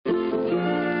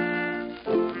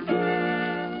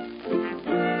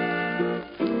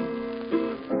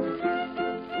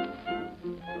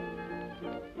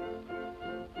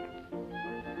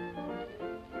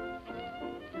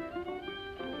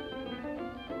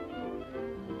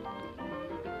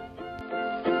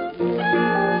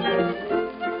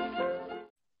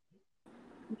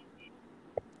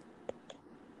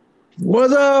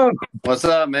What's up? What's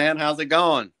up, man? How's it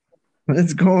going?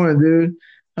 It's going, dude.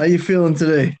 How you feeling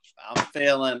today? I'm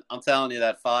telling you,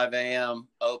 that 5 a.m.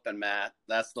 open, Matt,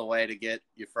 that's the way to get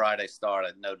your Friday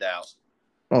started, no doubt.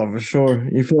 Oh, for sure.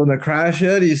 You feeling the crash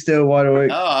yet? Or you still wide awake?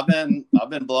 No, I've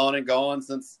been blowing and going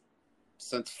since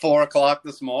 4 o'clock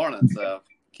this morning, so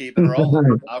keep it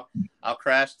rolling. I'll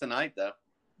crash tonight, though.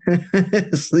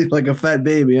 Sleep like a fat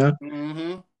baby, huh?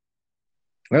 Mm-hmm.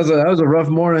 That was a rough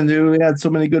morning, dude. We had so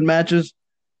many good matches.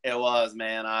 It was,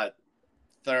 man. I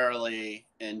thoroughly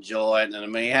enjoyed it. And I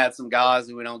mean, we had some guys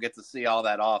who we don't get to see all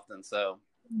that often, so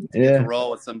to get to Yeah.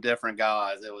 roll with some different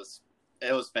guys, it was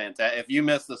fantastic. If you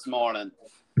missed this morning,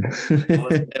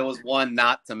 it was one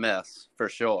not to miss for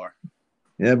sure.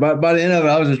 Yeah, by the end of it,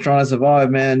 I was just trying to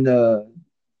survive, man.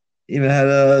 Even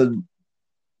had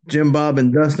Jim Bob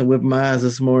and Dustin whip my ass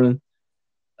this morning.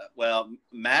 Well,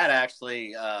 Matt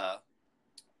actually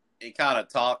he kind of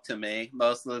talked to me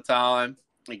most of the time.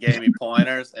 He gave me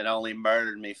pointers and only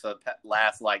murdered me for the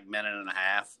last like minute and a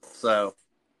half. So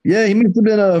Yeah, he must have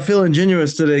been feeling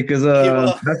generous today because he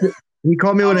was. he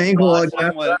called me I with an was ankle like watching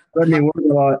him that. with Let me work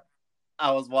a lot.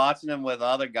 I was watching him with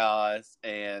other guys,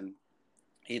 and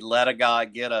he'd let a guy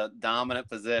get a dominant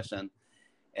position,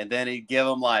 and then he'd give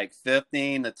him like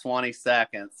 15 to 20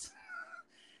 seconds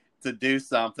to do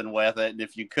something with it. And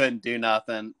if you couldn't do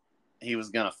nothing, he was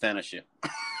gonna finish you.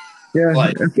 Yeah,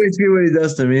 Like, that's basically what he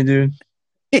does to me, dude.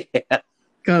 yeah.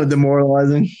 Kind of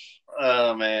demoralizing.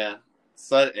 Oh man.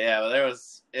 So yeah,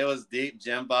 it was deep.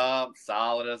 Jim Bob,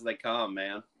 solid as they come,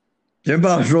 man. Jim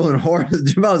Bob's rolling hard.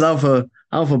 Jim Bob's out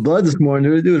for blood this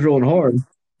morning, dude. Dude was rolling hard.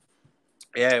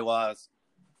 Yeah, it was.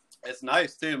 It's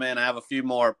nice too, man. I have a few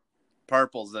more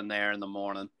purples in there in the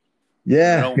morning. We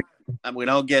Yeah, don't we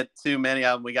don't get too many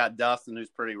of them. We got Dustin, who's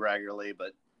pretty regularly,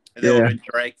 but there'll yeah. be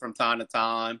Drake from time to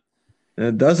time.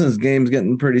 Dustin's game's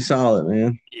getting pretty solid,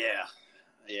 man. Yeah,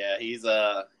 yeah.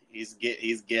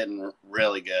 He's getting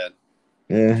really good.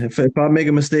 Yeah, if I make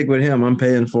a mistake with him, I'm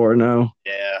paying for it now.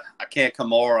 Yeah, I can't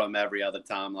Kimura him every other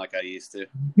time like I used to,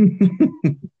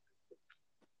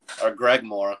 or Greg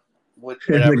Mora, Is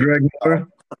it whatever. Greg Miller?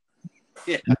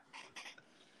 Yeah,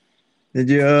 Did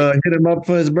you hit him up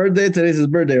for his birthday? Today's his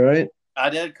birthday, right? I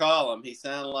did call him. He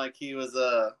sounded like he was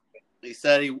He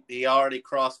said he already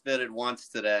CrossFitted once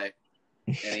today,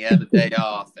 and he had the day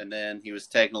off, and then he was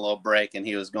taking a little break, and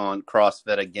he was going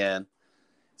CrossFit again.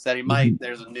 Said he might.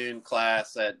 There's a noon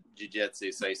class at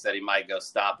jiu-jitsu, so he said he might go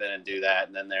stop in and do that,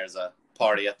 and then there's a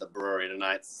party at the brewery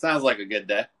tonight. Sounds like a good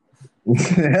day.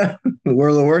 Yeah, a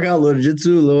little workout, a little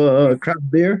jiu-jitsu, a little craft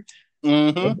beer.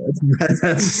 Mm-hmm.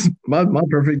 That's my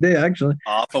perfect day, actually.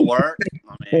 Off of work.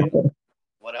 I mean,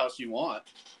 what else you want?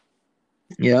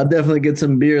 Yeah, I'll definitely get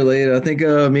some beer later. I think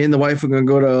me and the wife are gonna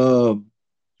go to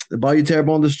the Bayou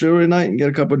Terrebonne Distillery tonight and get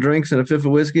a couple of drinks and a fifth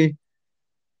of whiskey.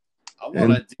 I want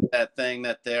And to do that thing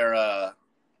that they're. I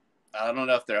don't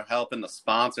know if they're helping to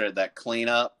sponsor that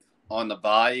cleanup on the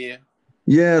bayou.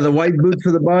 yeah, the white boots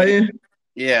for the Bayou.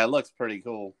 Yeah, it looks pretty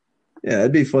cool. Yeah,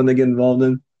 it'd be fun to get involved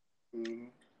in. Mhm.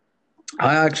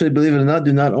 I actually, believe it or not,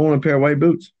 do not own a pair of white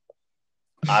boots.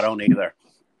 I don't either.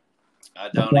 I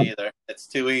don't either. It's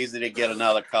too easy to get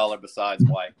another color besides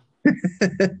white.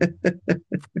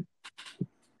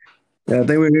 Yeah, I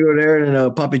think we can go there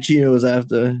and Papichinos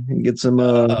after and get some.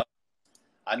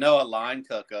 I know a line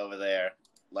cook over there.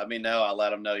 Let me know. I'll let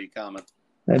them know you coming.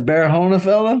 That Barahona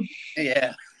fella.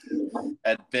 Yeah,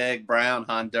 that big brown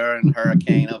Honduran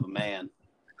hurricane of a man.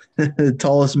 The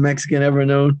tallest Mexican ever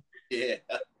known. Yeah.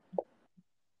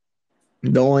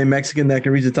 The only Mexican that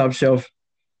can reach the top shelf.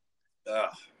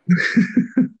 Ugh.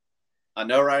 I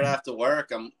know. Right after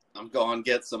work, I'm going to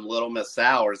get some Little Miss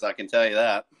Sours. I can tell you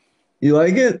that. You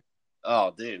like it?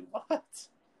 Oh, dude, what?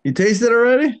 You tasted it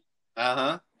already?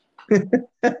 Uh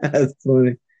That's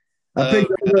funny. I huh. So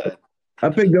picked good. I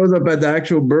picked those up at the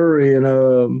actual brewery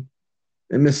in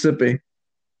Mississippi.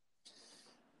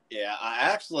 Yeah,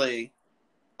 I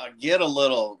get a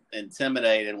little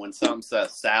intimidated when something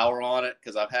says sour on it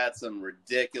because I've had some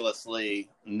ridiculously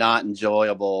not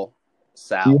enjoyable Yeah,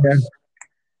 sours.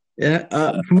 yeah.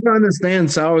 From what I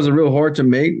understand, sours are real hard to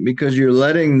make because you're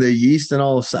letting the yeast and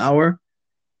all sour,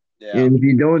 Yeah, and if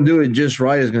you don't do it just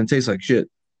right, it's gonna taste like shit.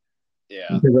 yeah,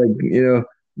 Because, like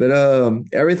but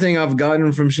everything I've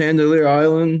gotten from Chandelier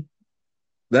Island,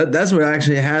 that's what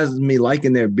actually has me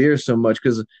liking their beer so much.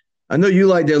 Because I know you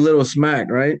like their Little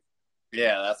Smack, right?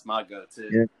 yeah. That's my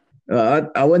go-to. Yeah.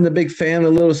 I wasn't a big fan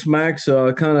of Little Smack, so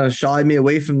it kind of shied me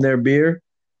away from their beer.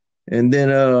 And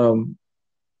then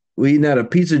we eating at a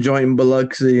pizza joint in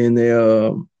Biloxi, and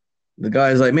the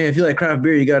guy's like, "Man, if you like craft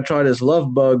beer, you gotta try this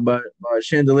Love Bug by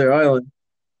Chandelier Island."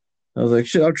 I was like,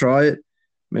 "Shit, I'll try it."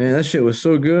 Man, that shit was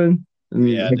so good. And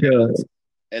Yeah, like dude,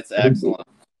 it's excellent.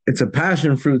 it's a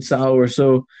passion fruit sour.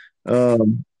 So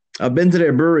um, I've been to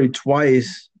their brewery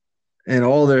twice, and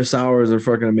all their sours are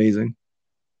fucking amazing.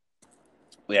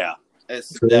 Yeah,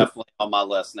 it's So definitely on my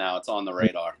list now. It's on the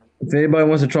radar. if anybody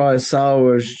wants to try a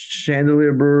sour,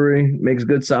 Chandelier Brewery makes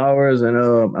good sours. And I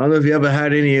don't know if you ever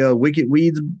had any Wicked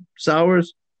Weeds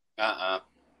sours. Uh-uh.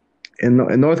 In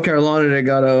North Carolina, they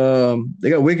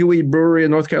got Wicked Weed Brewery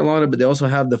in North Carolina, but they also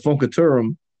have the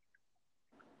Funkaturum.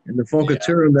 And the Yeah,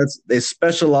 Funkaturum, they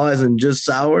specialize in just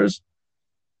sours.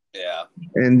 yeah.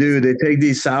 And It's, dude, they take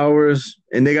these sours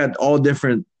and they got all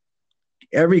different,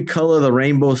 every color of the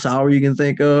rainbow sour you can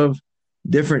think of,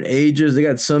 different ages. They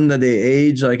got some that they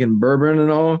age like in bourbon and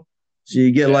all. So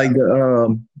you get yeah. like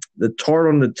the tart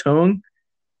on the tongue,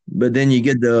 but then you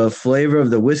get the flavor of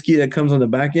the whiskey that comes on the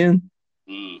back end.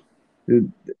 Mm.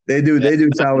 Dude, That they do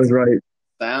sours right.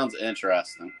 sounds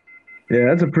interesting. Yeah,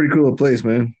 that's a pretty cool place,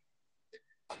 man.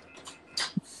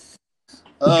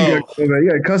 What you got Oh, over there?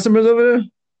 You got customers over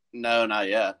no, not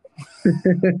yet.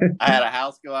 there? I had a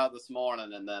house go out this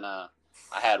morning, and then I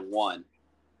had one.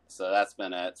 So that's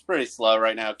been it. It's pretty slow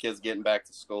right now. Kids getting back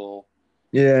to school,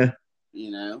 Yeah. you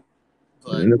know.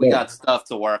 But we got stuff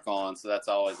to work on, so that's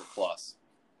always a plus.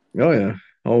 Oh yeah,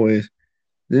 always.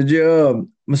 Did you?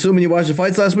 I'm assuming you watched the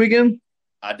fights last weekend.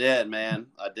 I did, man.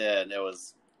 I did. It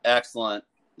was excellent.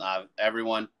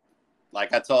 Everyone,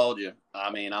 like I told you,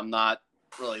 I mean, I'm not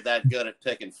really that good at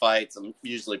picking fights. I'm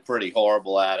usually pretty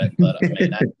horrible at it, but I mean,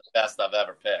 that's the best I've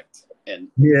ever picked. In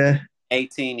Yeah,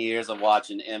 18 years of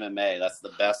watching MMA, that's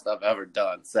the best I've ever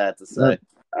done. Sad to I say.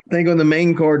 think on the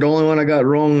main card, the only one I got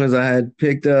wrong is I had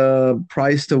picked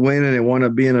Price to win, and it wound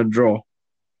up being a draw.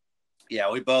 Yeah,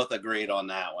 we both agreed on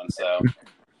that one. So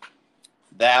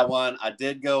that one, I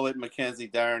did go with Mackenzie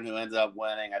Dern, who ended up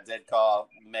winning. I did call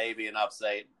maybe an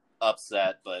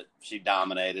upset, but she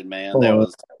dominated. Man, Oh,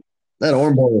 that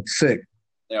armbar was sick.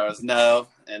 there was no,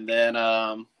 and then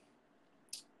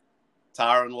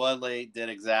Tyron Woodley did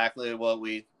exactly what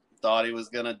we thought he was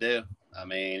gonna do. I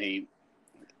mean, he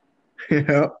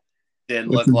Yeah. didn't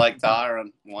look like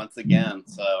Tyron once again.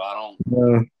 So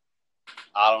Uh,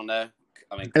 I don't know.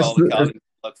 I mean, that's, Colby that's, Covington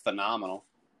looked phenomenal.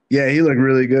 yeah, he looked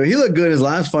really good. He looked good in his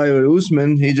last fight with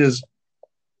Usman.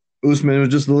 Usman was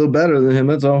just a little better than him.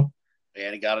 That's all.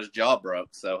 And he got his jaw broke.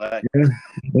 So hey, Yeah,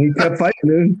 he kept fighting,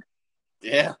 dude.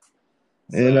 yeah.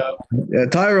 And So yeah,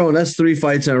 Tyrone, that's 3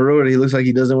 fights in a row that he looks like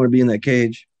he doesn't want to be in that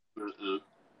cage. mm-mm.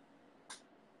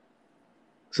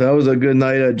 So that was a good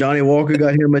night. Johnny Walker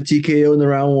got him a TKO in the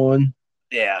round one.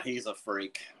 Yeah, he's a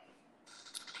freak.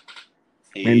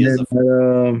 He And is then a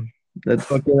freak. that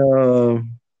fucking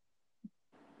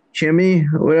Chimmy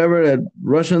or whatever, that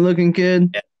Russian looking kid.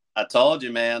 Yeah, I told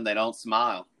you, man. They don't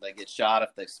smile. They get shot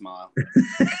if they smile.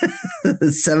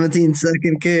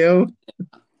 17-second KO.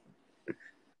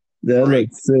 That Freak.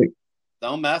 looks sick.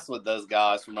 Don't mess with those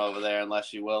guys from over there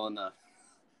unless you're willing to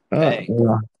Oh, pay.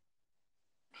 yeah.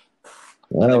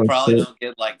 That They was probably sick. don't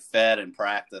get like fed in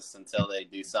practice until they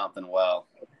do something well.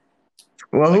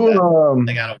 Well, Like who? that,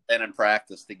 they got to win in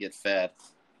practice to get fed.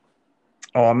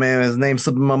 Oh man, his name's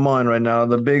slipping my mind right now.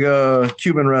 The big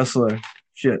Cuban wrestler.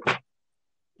 Shit.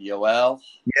 Yoel,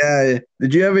 Yeah.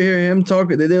 Did you ever hear him talk?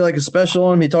 They did like a special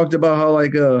on him. He talked about how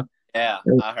like yeah,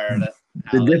 I heard it. the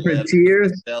How they different live in the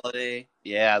tiers. facility.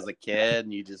 Yeah, as a kid,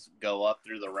 and you just go up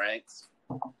through the ranks.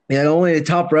 Yeah, only the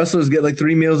top wrestlers get like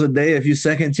 3 meals a day. If you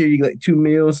second tier, you get like 2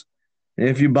 meals. And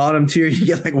if you bottom tier, you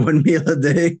get like 1 meal a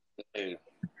day. Dude.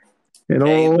 And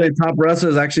Hey, only the top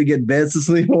wrestlers actually get beds to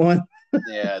sleep on.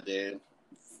 yeah, dude.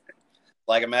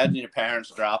 Like, imagine your parents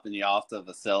dropping you off to a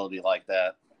facility like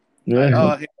that. Yeah. Like,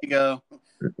 oh, here you go.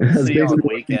 That's See you on the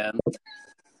basically- weekend.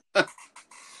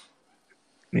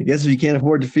 I guess if you can't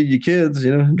afford to feed your kids,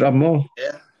 drop them off.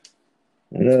 Yeah,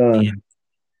 And, Yeah.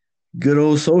 Good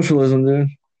old socialism, dude.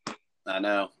 I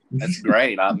know. It's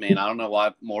great. I mean, I don't know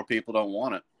why more people don't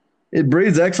want it. It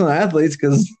breeds excellent athletes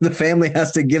because the family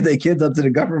has to give their kids up to the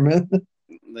government.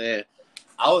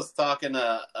 I was talking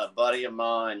to a buddy of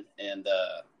mine, and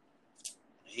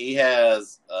he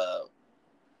has a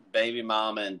baby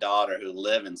mama and daughter who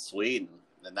live in Sweden,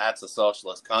 and that's a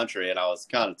socialist country. And I was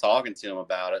kind of talking to him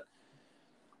about it,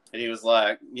 and he was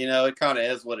like, it kind of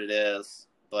is what it is,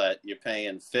 but you're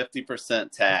paying 50%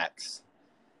 tax.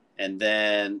 And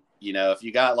then, if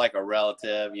you got like a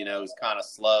relative, who's kind of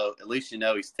slow, at least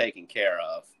he's taken care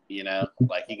of,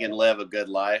 like he can live a good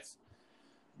life.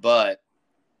 But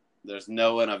there's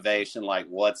no innovation like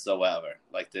whatsoever.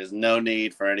 Like there's no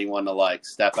need for anyone to like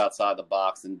step outside the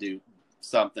box and do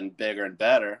something bigger and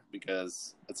better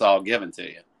because it's all given to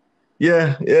you.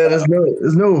 Yeah. There's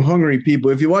no hungry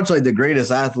people. If you watch like the greatest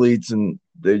athletes and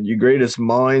your greatest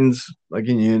minds, like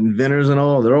in your inventors and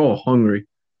all, they're all hungry.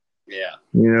 Yeah.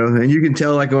 And you can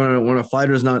tell like when a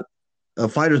fighter's not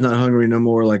hungry no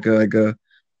more, like a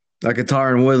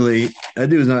Tyron Woodley,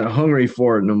 that dude's not hungry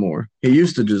for it no more. He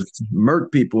used to just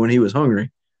murk people when he was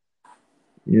hungry.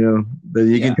 But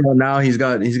you can Yeah. tell now he's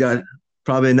got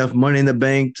probably enough money in the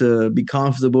bank to be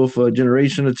comfortable for a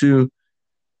generation or two.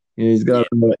 He's got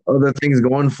Yeah. other things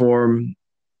going for him.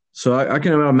 So I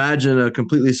can imagine a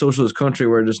completely socialist country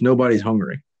where just nobody's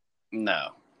hungry. No.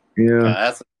 Yeah.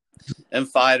 That's and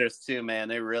fighters too, man.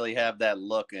 They really have that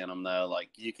look in them, though. Like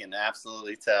you can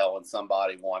absolutely tell when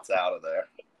somebody wants out of there.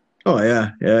 Oh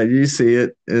yeah. You see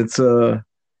it.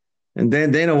 And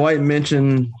then Dana White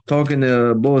mentioned talking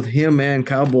to both him and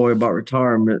Cowboy about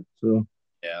retirement. So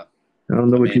Yeah. I don't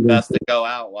know I what mean, you're gonna best to go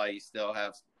out while you still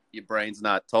have your brain's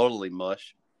not totally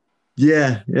mush.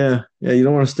 Yeah. You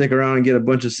don't want to stick around and get a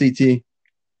bunch of CT.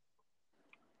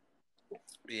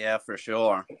 Yeah, for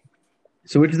sure.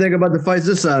 So what you think about the fights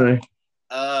this Saturday?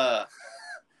 Uh,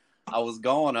 I was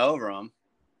going over them,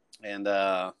 and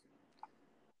there's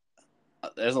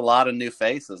a lot of new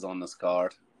faces on this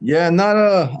card. Yeah, not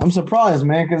I'm surprised,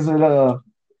 man, because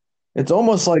it's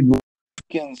almost like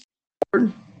weekend's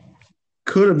card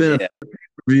could have been a Yeah,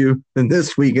 review than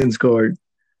this weekend's card.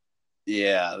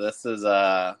 yeah. This is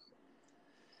I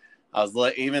was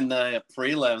like, even the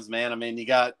prelims, man. I mean, you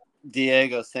got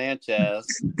Diego Sanchez.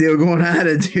 Still going at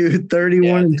it, dude. 31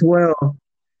 Yeah, and 12.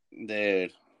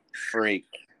 dude, freak.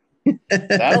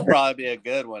 That'll probably be a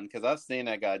good one because I've seen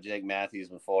that guy Jake Matthews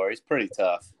before. He's pretty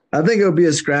tough. I think it'll be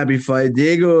a scrappy fight.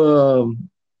 Diego,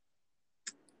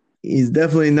 he's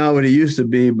definitely not what he used to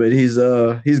be, but he's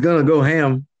gonna go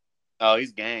ham. Oh,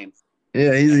 he's game.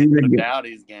 Yeah, he's, And he's no a, doubt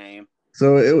he's game.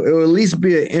 so it'll at least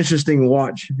be an interesting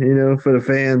watch, for the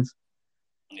fans.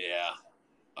 Yeah.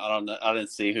 I don't know. I didn't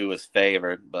see who was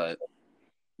favored, but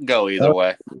go Uh, either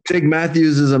way. Jake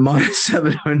Matthews is a minus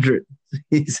 700.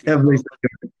 He's heavily.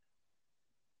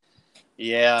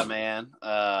 Yeah, man.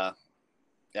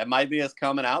 That might be his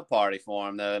coming out party for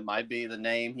him, though. It might be the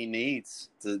name he needs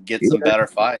to get some better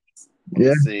fights. Let Yeah.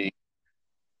 me see.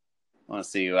 I want to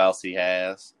see who else he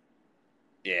has.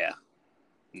 Yeah.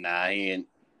 Nah, he ain't.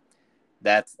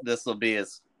 This will be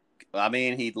his. I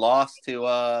mean, he lost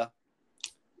to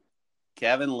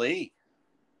Kevin Lee,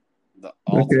 the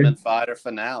Okay. Ultimate Fighter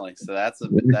finale. So that's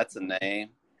a name.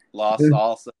 Lost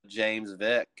also James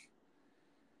Vick,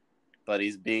 but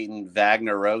he's beaten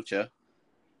Wagner Rocha.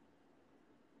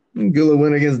 Good little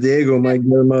win against Diego might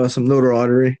give him some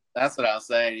notoriety. That's what I was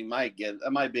saying.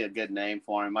 That might be a good name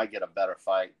for him. He might get a better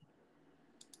fight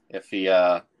if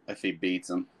he beats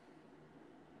him.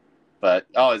 But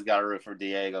always got to root for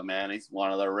Diego, man. He's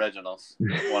one of the originals.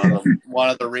 One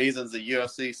of the reasons the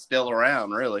UFC's still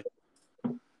around, really.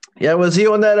 Yeah, was he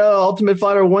on that Ultimate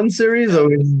Fighter 1 series?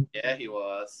 Yeah, he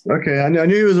was. Okay, I knew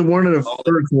he was one of the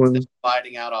first ones.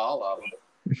 Fighting out all of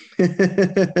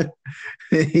them.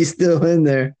 He's still in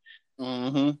there.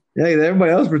 Mm-hmm. Yeah,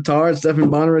 everybody else retired. Stephen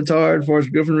Bonner retired.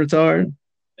 Forrest Griffin retired.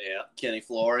 Yeah, Kenny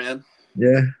Florian.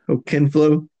 Yeah, Ken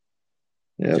Flo.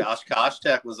 Yeah. Josh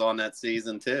Koscheck was on that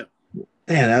season too.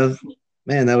 That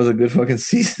was a good fucking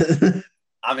season.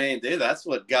 I mean, dude, that's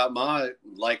what got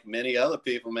like many other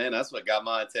people, man, that's what got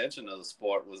my attention to the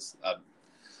sport was I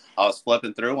was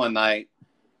flipping through one night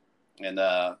and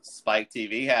Spike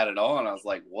TV had it on. I was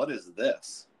like, what is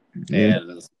this? Yeah. And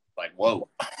it was like, whoa.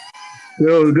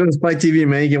 Go to Spike TV,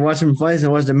 man. You can watch them fights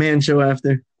and watch the Man Show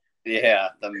after. Yeah,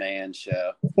 the Man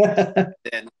Show.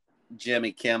 And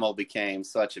Jimmy Kimmel became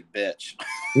such a bitch.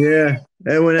 Yeah,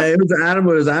 and when it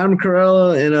was Adam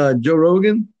Carolla and Joe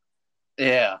Rogan.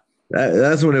 Yeah,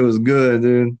 that's when it was good,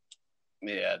 dude.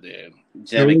 Yeah, dude.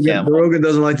 Jimmy Kimmel. Joe Rogan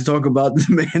doesn't like to talk about the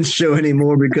Man Show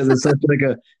anymore because it's such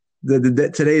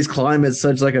like today's climate,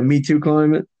 such like a Me Too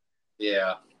climate.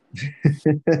 Yeah.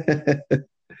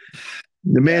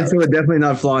 The Man Show would definitely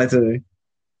not fly today.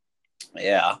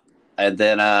 Yeah, and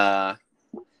then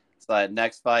so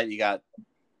next fight you got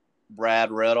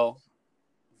Brad Riddle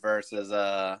versus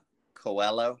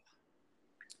Coelho.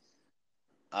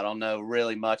 I don't know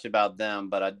really much about them,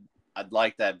 but I'd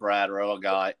like that Brad Riddle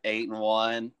guy.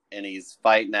 8-1, and he's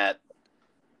fighting at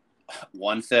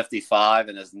 155,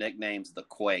 and his nickname's the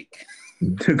Quake.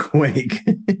 The Quake.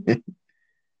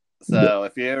 So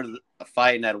if you're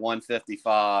fighting at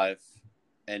 155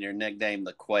 and you're nicknamed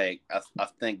the Quake, I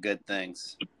think good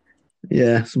things.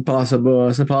 Yeah, some possible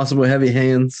heavy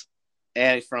hands.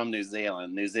 And he's from New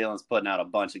Zealand. New Zealand's putting out a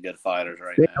bunch of good fighters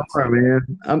right now. So.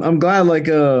 Man. I'm glad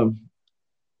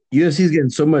UFC's getting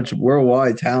so much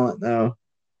worldwide talent now.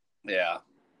 Yeah.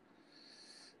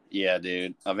 Yeah,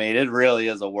 dude. I mean, it really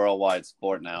is a worldwide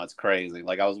sport now. It's crazy.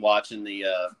 Like I was watching the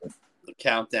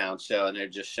countdown show, and they're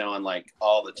just showing like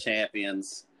all the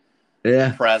champions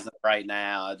Yeah, present right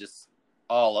now, just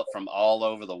all up from all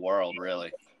over the world,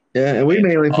 really. yeah, I and we mean,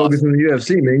 mainly focus awesome. on the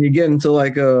UFC, man. You get into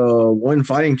like one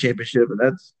fighting championship, and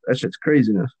that's just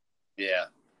craziness. Yeah,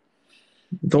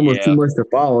 It's almost too yeah, much to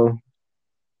follow.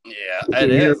 yeah.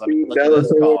 It is. I mean, UFC, look at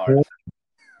this Bellator,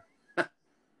 card.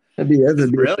 that'd It's be a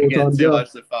really full getting time too job.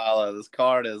 much to follow. This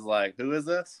card is like, who is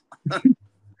this?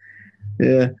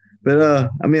 Yeah, but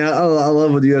I mean, I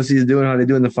love what the UFC is doing, how they're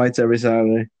doing the fights every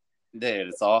Saturday. Dude,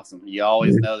 it's awesome. You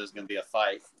always Yeah, know there's going to be a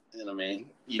fight. And I mean,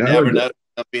 you I never would, know it's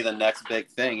going to be the next big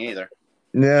thing either.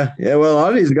 yeah. Well, a lot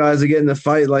of these guys are getting the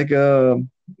fight. Like,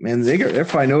 man, they're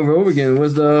fighting over and over again.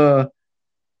 Was the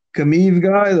Khabib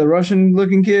guy, the Russian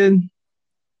looking kid,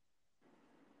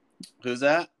 Who's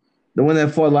that? the one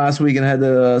that fought last week and had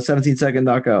the 17-second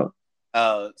knockout?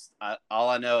 Oh, all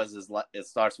I know is it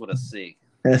starts with a C.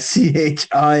 C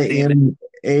Chimaev.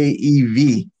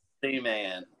 C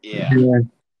man. Yeah. Yeah.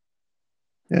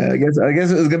 Yeah, I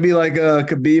guess it was gonna be like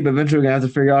Khabib. Eventually, we're gonna have to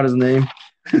figure out his name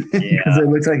because Yeah. it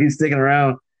looks like he's sticking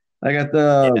around. I got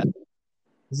Yeah.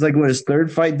 it's like what his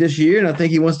third fight this year, and I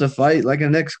think he wants to fight like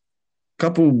in the next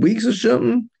couple of weeks or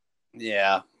something.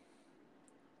 Yeah.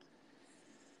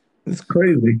 It's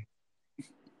crazy.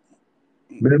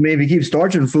 But I mean, if he keeps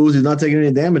starching fools, he's not taking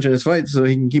any damage in his fight, so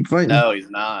he can keep fighting. No, he's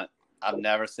not. I've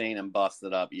never seen him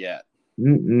busted up yet.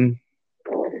 Mm-mm.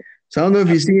 So I don't know if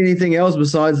you see anything else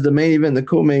besides the main event, the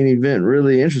co-main event,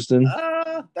 really interesting.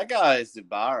 That guy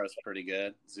Zubara is pretty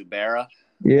good. Zubera,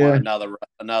 Yeah,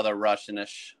 another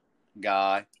Russianish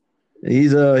guy.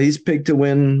 he's picked to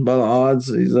win by the odds.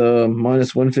 He's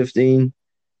minus 115.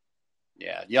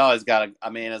 Yeah, you always got to. I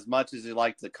mean, as much as you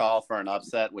like to call for an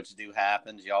upset, which do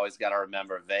happens, you always got to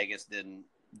remember Vegas didn't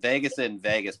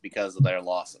Vegas because of their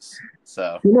losses.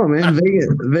 So Come on, man.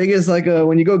 Vegas, like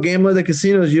when you go gamble at the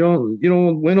casinos, you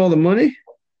don't win all the money.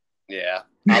 yeah,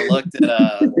 I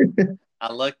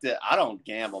don't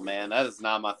gamble, man. That is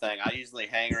not my thing. I usually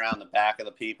hang around the back of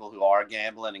the people who are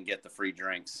gambling and get the free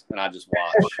drinks, and I just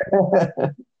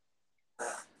watch.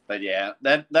 But yeah,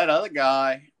 that other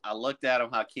guy, I looked at him,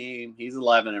 Hakeem. He's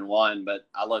 11-1, but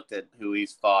I looked at who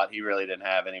he's fought. He really didn't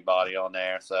have anybody on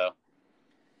there. So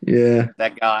Yeah,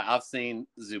 that guy, I've seen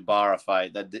Zubara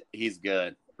fight. He's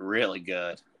good, really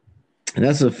good. and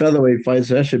that's a featherweight fight,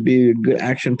 so that should be a good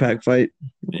action-packed fight.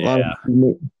 A lot of Yeah,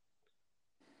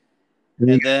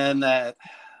 and then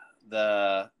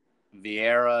the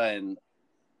Vieira and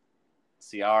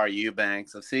Ciara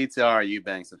Eubanks. I've seen Ciara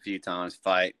Eubanks a few times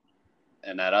fight,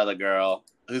 and that other girl,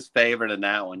 who's favored in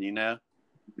that one, you know?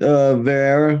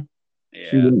 Vera,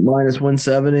 she's Yeah, minus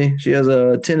 170. She has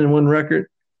a 10-1 record.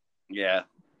 yeah.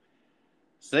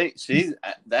 See,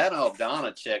 that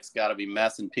Aldana chick's got to be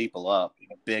messing people up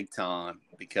big time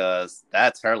because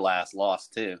that's her last loss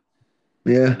too.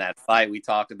 Yeah, And that fight we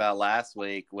talked about last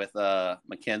week with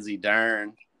Mackenzie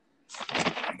Dern,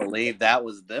 I believe that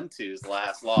was them two's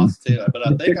last loss too. But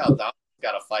I think Aldana's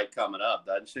got a fight coming up,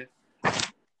 doesn't she?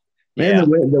 man, Yeah,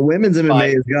 the women's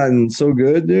MMA has gotten so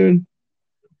good, dude.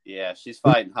 yeah, she's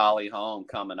fighting Holly Holm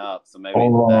coming up, so maybe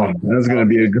Oh, that's gonna that'll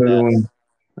be be a good one.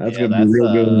 That's yeah, gonna be a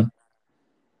real good one.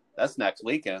 that's next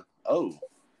weekend. Oh,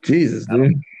 Jesus, that'll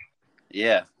dude.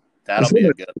 yeah, It's that'll so be a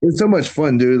much, good. it's so much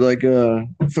fun, dude. Like,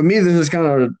 for me, this is kind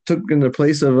of took in the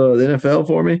place of the NFL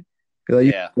for me because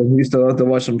Yeah, I used to love to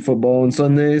watch some football on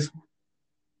Sundays.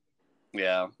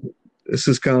 yeah, This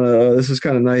is kind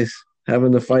of nice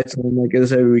having the fights on like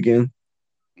this every weekend.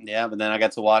 yeah. But then I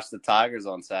got to watch the Tigers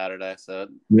on Saturday, so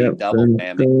it'd be Yep. double Dun,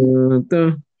 whammy.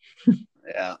 dun, dun.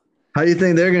 Yeah. How do you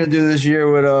think they're gonna do this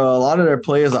year with a lot of their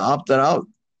players are opted out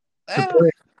to Eh, play?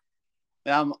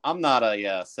 I'm not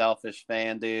a selfish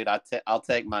fan, dude. I'll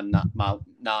take my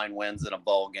 9 wins in a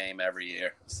bowl game every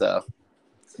year. So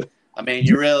I mean,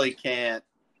 you really can't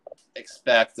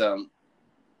expect them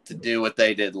to do what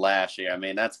they did last year. I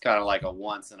mean, that's kind of like a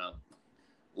once in a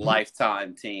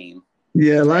lifetime team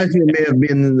Yeah, right last year there. may have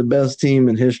been the best team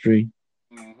in history.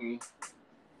 Hmm.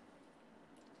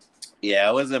 Yeah,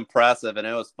 it was impressive and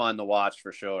it was fun to watch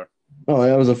for sure. Oh,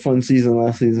 that was a fun season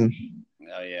last season.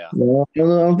 Oh yeah, Yeah, I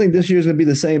don't think this year's gonna be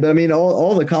the same, but I mean,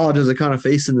 all the colleges are kind of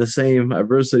facing the same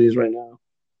adversities right now.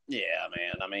 yeah,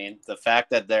 man. I mean, the fact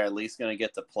that they're at least going to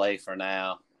get to play for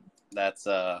now, that's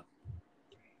I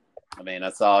mean,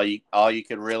 that's all you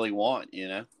could really want, you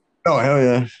know. Oh hell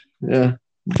yeah, yeah.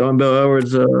 John Bell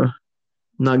Edwards,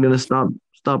 not gonna stop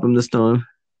him this time.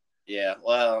 Yeah,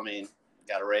 well, I mean,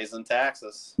 got to raise in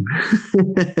taxes.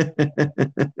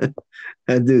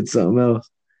 That dude's something else.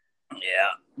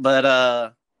 Yeah,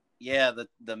 but yeah,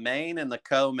 the main and the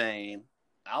co-main.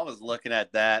 I was looking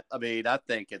at that. I mean, I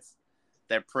think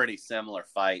they're pretty similar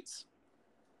fights.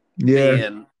 Yeah,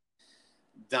 Being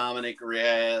Dominic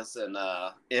Reyes and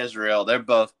Israel, they're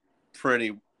both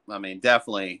pretty. I mean,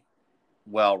 definitely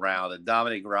well rounded.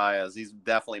 Dominic Reyes, he's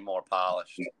definitely more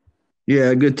polished.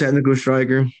 yeah, good technical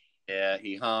striker. Yeah,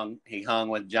 he hung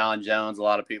with John Jones. A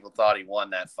lot of people thought he won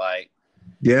that fight.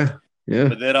 Yeah, yeah.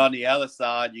 But then on the other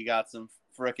side, you got some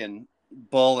freaking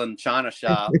bull and China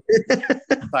shop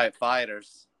type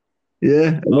fighters.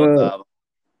 Yeah, Both of them.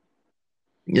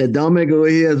 yeah. Dominic,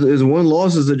 he has his one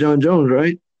loss is to John Jones,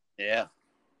 right? Yeah.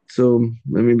 So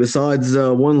I mean, besides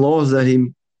one loss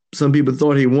that some people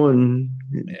thought he won,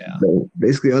 Yeah.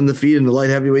 basically undefeated in the light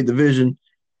heavyweight division.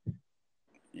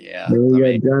 Yeah. Then we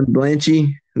got John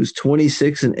Blanchie, who's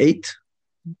 26-8.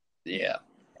 Yeah.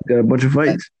 Got a bunch of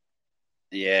fights.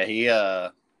 Yeah, he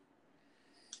I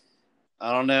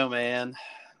don't know, man.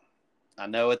 I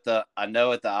know what the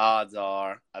odds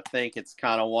are. I think it's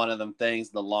kind of one of them things.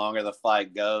 The longer the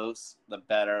fight goes, the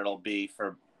better it'll be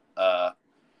for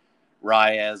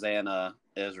Reyes and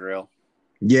Israel.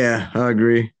 Yeah, I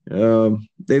agree.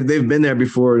 They've been there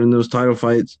before in those title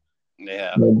fights.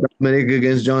 Yeah. Dominic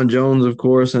against John Jones, of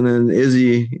course, and then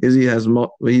Izzy has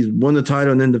he's won the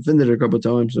title and then defended it a couple of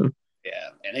times. So yeah,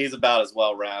 and he's about as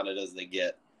well rounded as they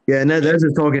get. Yeah, and that's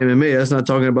just talking MMA. That's not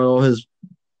talking about all his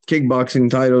kickboxing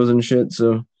titles and shit.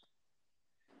 So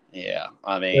yeah,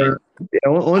 I mean,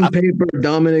 on paper,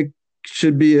 Dominic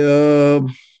should be I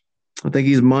think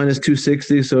he's minus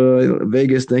 260. So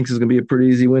Vegas thinks it's gonna be a pretty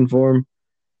easy win for him.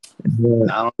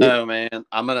 I don't know, man.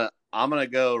 I'm gonna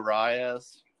go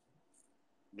Reyes.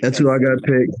 That's who I got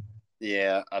picked.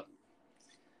 Yeah,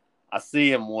 I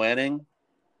see him winning,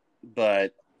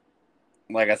 but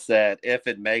like I said, if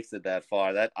it makes it that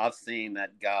far, that I've seen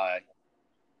that guy,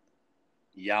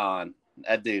 Jan.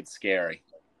 That dude's scary.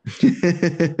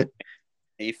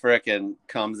 He freaking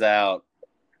comes out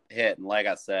hitting, like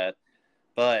I said.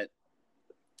 But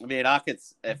I mean, I could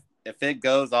if it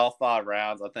goes all 5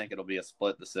 rounds, I think it'll be a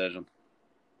split decision.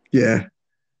 Yeah,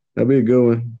 that'll be a good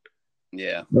one.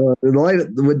 Yeah.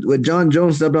 With John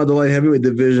Jones stepping out the light heavyweight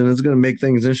division, it's going to make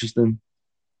things interesting.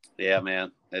 Yeah,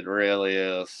 man, it really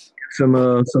is. Some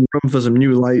room for some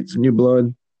new light, some new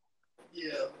blood.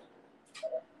 Yeah.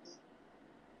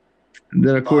 And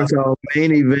then of course our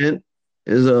main event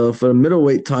is for the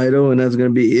middleweight title, and that's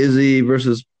going to be Izzy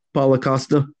versus Paulo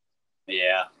Costa.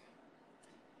 Yeah.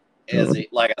 Izzy,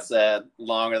 like I said,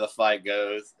 longer the fight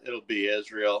goes, it'll be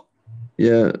Israel.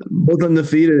 Yeah, both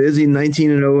undefeated. Izzy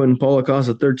 19-0 and Paulo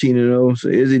Costa 13-0. So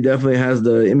Izzy definitely has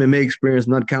the MMA experience,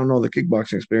 not counting all the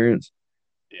kickboxing experience.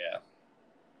 Yeah.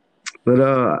 But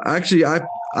actually, I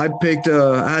picked.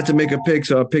 I had to make a pick,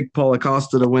 so I picked Paulo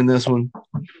Costa to win this one.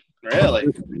 Really?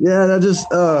 Yeah, that just.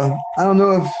 I don't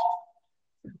know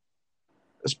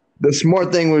if the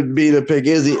smart thing would be to pick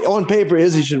Izzy. On paper,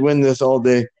 Izzy should win this all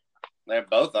day. They're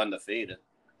both undefeated.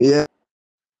 Yeah.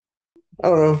 I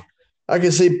don't know. I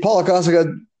can see Paulo Costa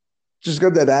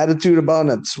got that attitude about him,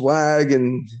 that swag,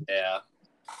 and yeah,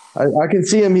 I can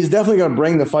see him. He's definitely going to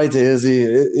bring the fight to Izzy.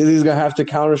 Izzy's going to have to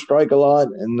counter strike a lot,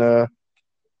 and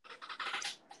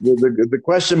the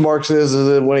question marks is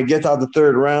when it gets out the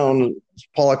third round,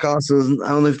 Paulo Costa. I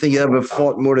don't think he ever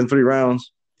fought more than 3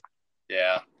 rounds.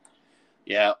 Yeah.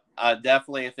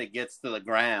 Definitely, if it gets to the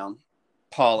ground,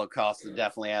 Paulo Costa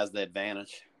definitely has the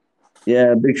advantage.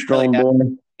 Yeah, big strong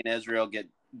boy. In Israel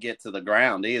get to the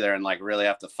ground either, and like really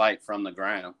have to fight from the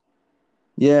ground.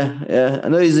 Yeah. I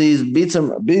know he's beat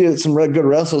some good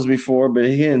wrestlers before, but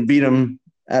he didn't beat them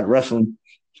at wrestling.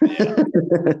 Yeah.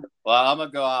 Well, I'm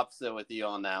gonna go opposite with you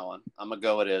on that one. I'm gonna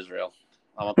go with Israel.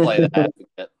 I'm gonna play the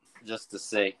advocate just to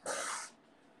see.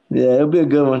 Yeah, it'll be a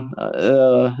good one.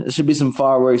 It should be some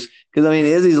fireworks because I mean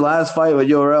Izzy's last fight with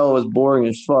Yoel was boring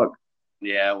as fuck.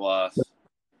 Yeah, it was.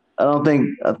 I don't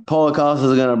think Paulo Costa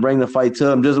is going to bring the fight to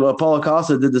him. Paulo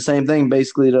Costa did the same thing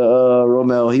basically to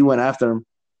Romel. He went after him.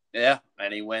 Yeah,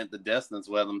 and he went the distance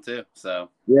with him too. So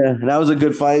yeah, and that was a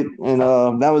good fight, and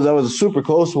that was a super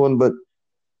close one. But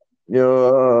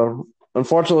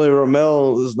unfortunately,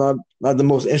 Romel is not the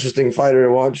most interesting fighter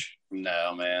to watch.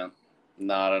 No, man,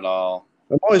 not at all.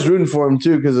 I'm always rooting for him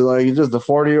too because he's just a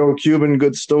 40-year-old Cuban,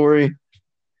 good story.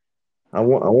 I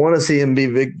want to see him be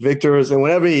victorious, and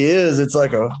whenever he is, it's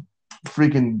like a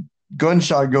freaking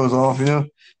gunshot goes off,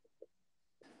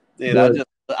 Dude,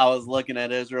 I was looking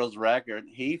at Israel's record.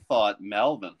 He fought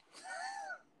Melvin.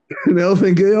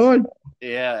 Melvin Guillard?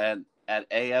 Yeah, and at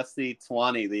AFC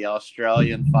 20, the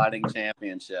Australian Fighting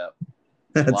Championship.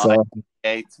 That's awesome.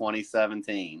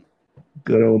 2017.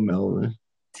 Good old Melvin.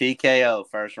 TKO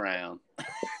first round.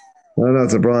 I'm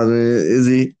not surprised. Is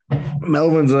he?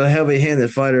 Melvin's a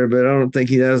heavy-handed fighter, but I don't think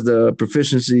he has the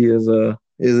proficiency as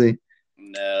Izzy.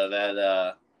 No,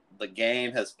 that the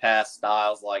game has passed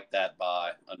styles like that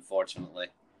by, unfortunately.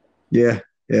 Yeah,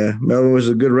 yeah. Melvin was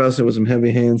a good wrestler with some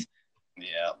heavy hands.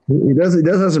 Yeah. He does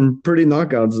have some pretty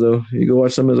knockouts though. You go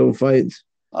watch some of his old fights.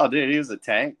 Oh, dude, he was a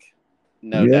tank,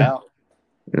 no Yeah.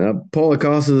 doubt. Paul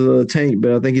Acosta is a tank,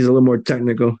 but I think he's a little more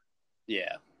technical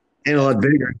Yeah, and a yeah, lot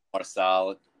bigger. more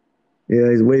solid. Yeah,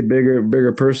 he's a way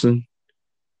bigger person.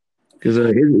 Because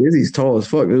Izzy's tall as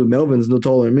fuck. Melvin's no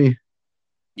taller than me.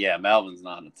 Yeah, Melvin's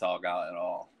not a tall guy at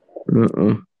all.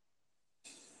 Uh-uh.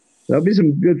 That'll be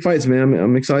some good fights, man.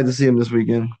 I'm excited to see him this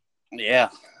weekend. Yeah,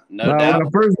 no Now,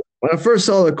 doubt. when I first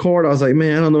saw the card, I was like,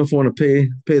 man, I don't know if I want to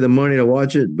pay the money to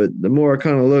watch it. But the more I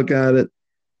kind of look at it,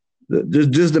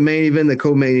 just the main event, the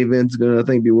co-main event's gonna, I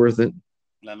think, be worth it.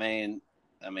 I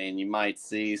mean, you might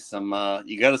see some.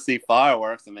 You got to see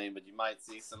fireworks. But you might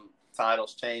see some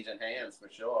titles changing hands for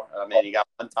sure. You got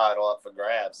one title up for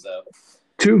grabs, so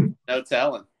Two. no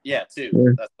telling. Yeah, two.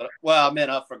 Yeah. Well, I meant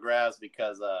up for grabs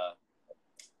because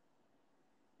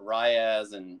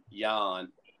Reyes and Jan,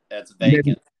 that's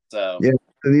vacant. So Yeah,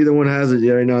 and neither one has it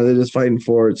yet right now. They're just fighting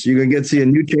for it. So you can get to see a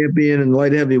new champion in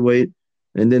light heavyweight,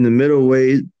 and then the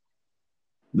middleweight.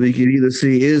 We could either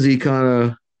see Izzy kind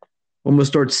of almost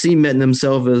start cementing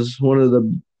himself as one of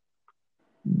the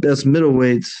best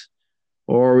middleweights,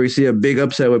 or we see a big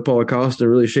upset with Paul Acosta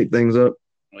really shake things up.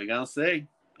 we're gonna see.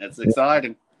 It's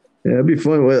exciting. Yeah, it'd be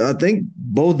fun. I think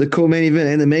both the co-main event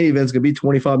and the main events could be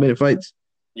 25-minute fights.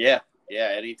 Yeah,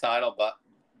 any title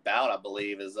bout, I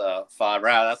believe, is 5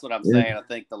 rounds. That's what I'm saying. I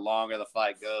think the longer the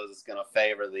fight goes, it's going to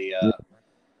favor the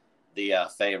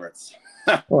favorites.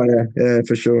 Oh yeah,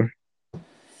 for sure.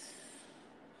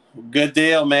 Good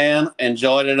deal, man.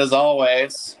 Enjoyed it as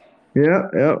always. Yeah.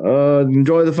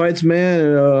 Enjoy the fights, man.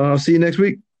 And, I'll see you next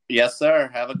week. Yes, sir.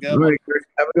 Have a good All one. right,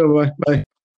 have a good one. Bye.